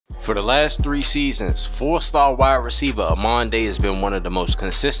For the last 3 seasons, 4-star wide receiver Amon-Day has been one of the most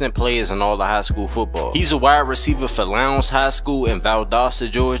consistent players in all of high school football. He's a wide receiver for Lowndes High School in Valdosta,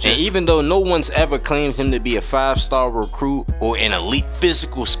 Georgia, and even though no one's ever claimed him to be a 5-star recruit or an elite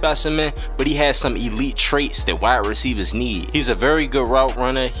physical specimen, but he has some elite traits that wide receivers need. He's a very good route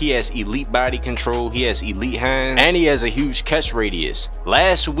runner, he has elite body control, he has elite hands, and he has a huge catch radius.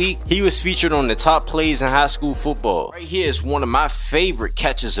 Last week, he was featured on the top plays in high school football. Right here is one of my favorite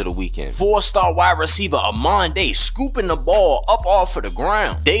catches of the weekend. 4-star wide receiver Amon-Day scooping the ball up off of the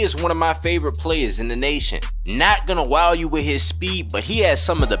ground. Day is one of my favorite players in the nation. Not gonna wow you with his speed, but he has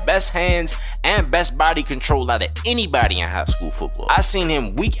some of the best hands and best body control out of anybody in high school football. I've seen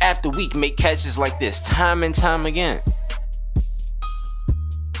him week after week make catches like this time and time again.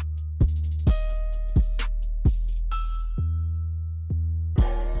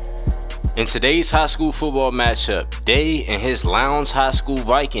 In today's high school football matchup, Day and his Lowndes High School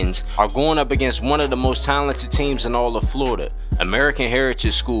Vikings are going up against one of the most talented teams in all of Florida, American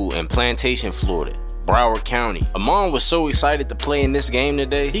Heritage School in Plantation, Florida, Broward County. Amon was so excited to play in this game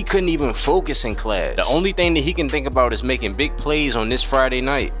today, he couldn't even focus in class. The only thing that he can think about is making big plays on this Friday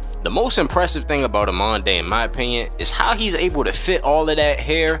night. The most impressive thing about Amon-Day, in my opinion, is how he's able to fit all of that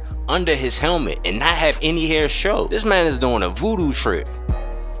hair under his helmet and not have any hair show. This man is doing a voodoo trick.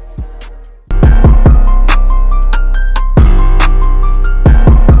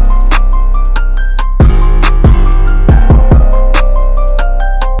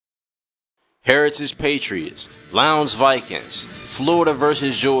 Heritage Patriots, Lowndes Vikings, Florida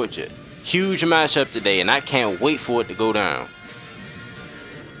versus Georgia. Huge matchup today, and I can't wait for it to go down.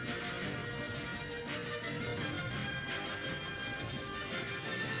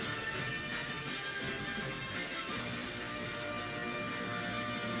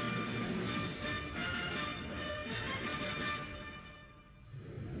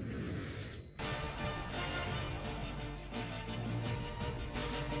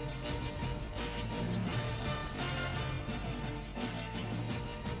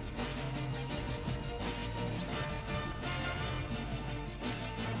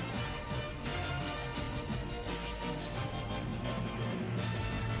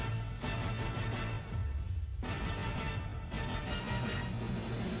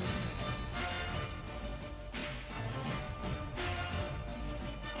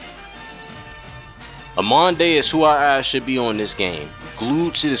 Amon-Day is who our eyes should be on this game,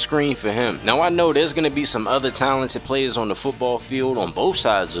 glued to the screen for him. Now I know there's going to be some other talented players on the football field on both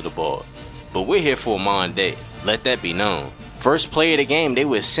sides of the ball, but we're here for Amon-Day, let that be known. First play of the game, they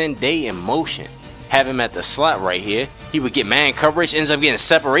would send Day in motion, have him at the slot right here. He would get man coverage, ends up getting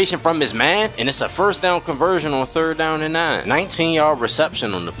separation from his man, and it's a first down conversion on 3rd down and 9. 19-yard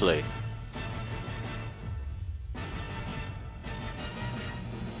reception on the play.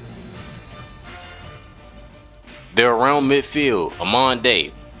 They're around midfield.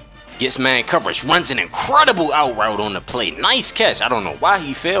 Amon-Day gets man coverage, runs an incredible out route on the play. Nice catch. I don't know why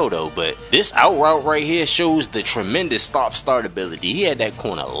he failed though, but this out route right here shows the tremendous stop-start ability. He had that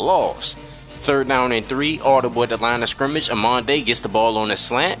corner lost. 3rd down and 3, audible at the line of scrimmage. Amon-Day gets the ball on a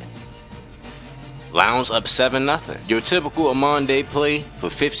slant. Lowndes up 7-0. Your typical Amon-Day play for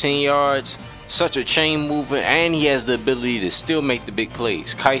 15 yards. Such a chain mover, and he has the ability to still make the big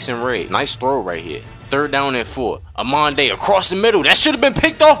plays. Kyson Ray, nice throw right here. 3rd down and 4. Amon-Day across the middle. That should have been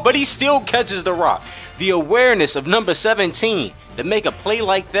picked off, but he still catches the rock. The awareness of number 17 to make a play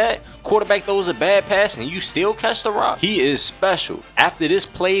like that. Quarterback throws a bad pass and you still catch the rock. He is special. After this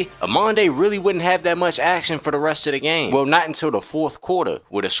play, Amon-Day really wouldn't have that much action for the rest of the game. Well, not until the 4th quarter,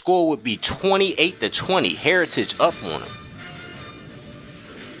 where the score would be 28-20. Heritage up on him.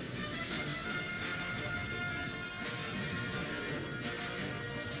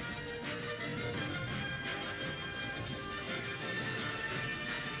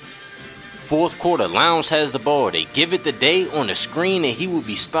 Fourth quarter, Lowndes has the ball. They give it to Day on the screen and he will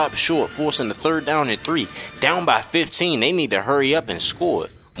be stopped short, forcing the 3rd down and 3. Down by 15, they need to hurry up and score.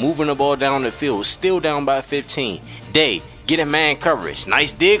 Moving the ball down the field, still down by 15. Day, get a man coverage.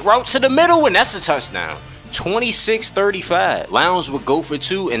 Nice dig route to the middle, and that's a touchdown. 26-35. Lowndes would go for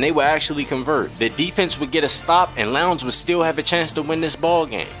 2 and they would actually convert. The defense would get a stop and Lowndes would still have a chance to win this ball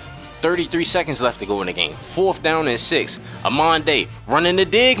game. 33 seconds left to go in the game. 4th down and 6. Amon-Day running the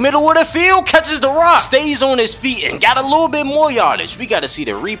dig, middle of the field, catches the rock, stays on his feet and got a little bit more yardage. We got to see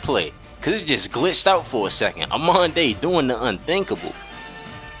the replay because it just glitched out for a second. Amon-Day doing the unthinkable.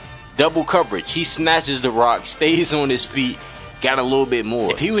 Double coverage. He snatches the rock, stays on his feet, got a little bit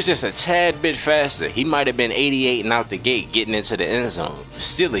more. If he was just a tad bit faster, he might have been 88 and out the gate getting into the end zone.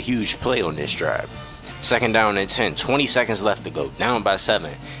 Still a huge play on this drive. Second down and 10, 20 seconds left to go, down by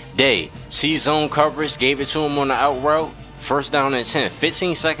 7. Day, see zone coverage, gave it to him on the out route. First down and 10,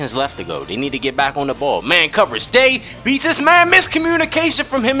 15 seconds left to go. They need to get back on the ball. Man coverage. Day beats this man. Miscommunication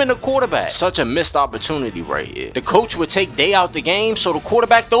from him and the quarterback. Such a missed opportunity right here. The coach would take Day out the game, so the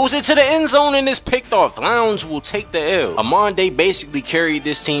quarterback throws it to the end zone and is picked off. Lowndes will take the L. Amon Day basically carried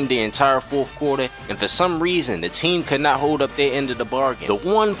this team the entire fourth quarter, and for some reason, the team could not hold up their end of the bargain. The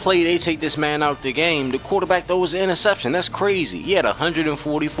one play they take this man out the game, the quarterback throws an interception. That's crazy. He had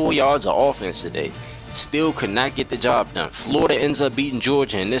 144 yards of offense today. Still could not get the job done. Florida ends up beating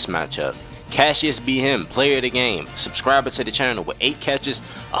Georgia in this matchup. Cassius beat him, player of the game, subscriber to the channel with 8 catches,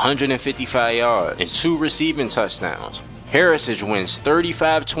 155 yards, and 2 receiving touchdowns. Heritage wins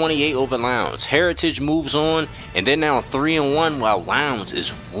 35-28 over Lowndes. Heritage moves on, and they're now 3-1, while Lowndes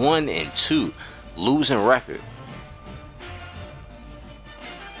is 1-2, losing record.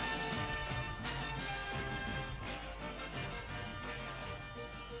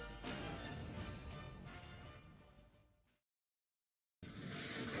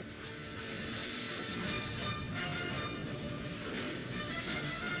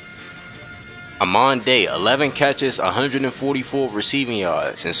 Amon Day, 11 catches, 144 receiving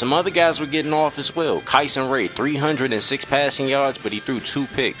yards, and some other guys were getting off as well. Kyson Ray, 306 passing yards, but he threw 2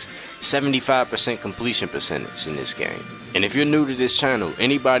 picks, 75% completion percentage in this game. And if you're new to this channel,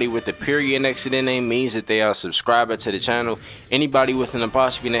 anybody with a period next to their name means that they are a subscriber to the channel. Anybody with an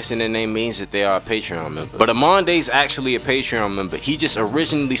apostrophe next to their name means that they are a Patreon member. But Amon Day's actually a Patreon member. He just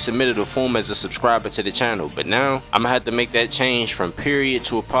originally submitted a form as a subscriber to the channel, but now I'm gonna have to make that change from period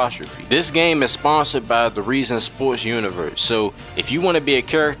to apostrophe. This game is sponsored by the Reason Sports Universe, so if you want to be a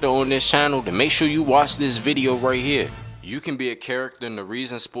character on this channel, then make sure you watch this video right here. You can be a character in the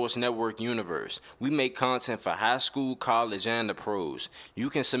Reason Sports Network universe. We make content for high school, college, and the pros. You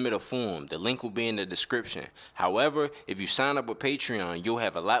can submit a form. The link will be in the description. However, if you sign up with Patreon, you'll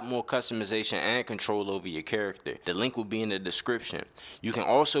have a lot more customization and control over your character. The link will be in the description. You can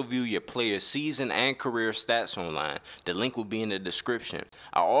also view your player's season and career stats online. The link will be in the description.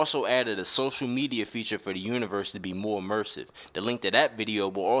 I also added a social media feature for the universe to be more immersive. The link to that video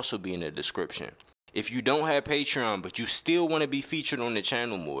will also be in the description. If you don't have Patreon, but you still want to be featured on the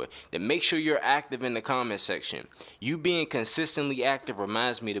channel more, then make sure you're active in the comment section. You being consistently active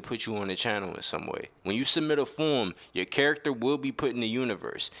reminds me to put you on the channel in some way. When you submit a form, your character will be put in the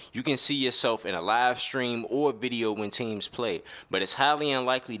universe. You can see yourself in a live stream or video when teams play, but it's highly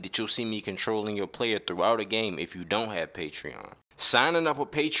unlikely that you'll see me controlling your player throughout a game if you don't have Patreon. Signing up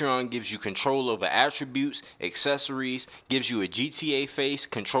with Patreon gives you control over attributes, accessories, gives you a GTA face,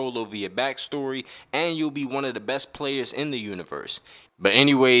 control over your backstory, and you'll be one of the best players in the universe. But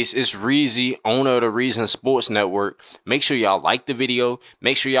anyways, it's Reezy, owner of the Reason Sports Network. Make sure y'all like the video,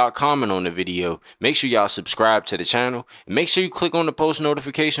 make sure y'all comment on the video, make sure y'all subscribe to the channel, and make sure you click on the post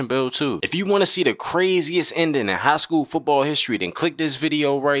notification bell too. If you want to see the craziest ending in high school football history, then click this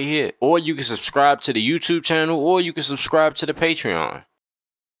video right here. Or you can subscribe to the YouTube channel, or you can subscribe to the Patreon.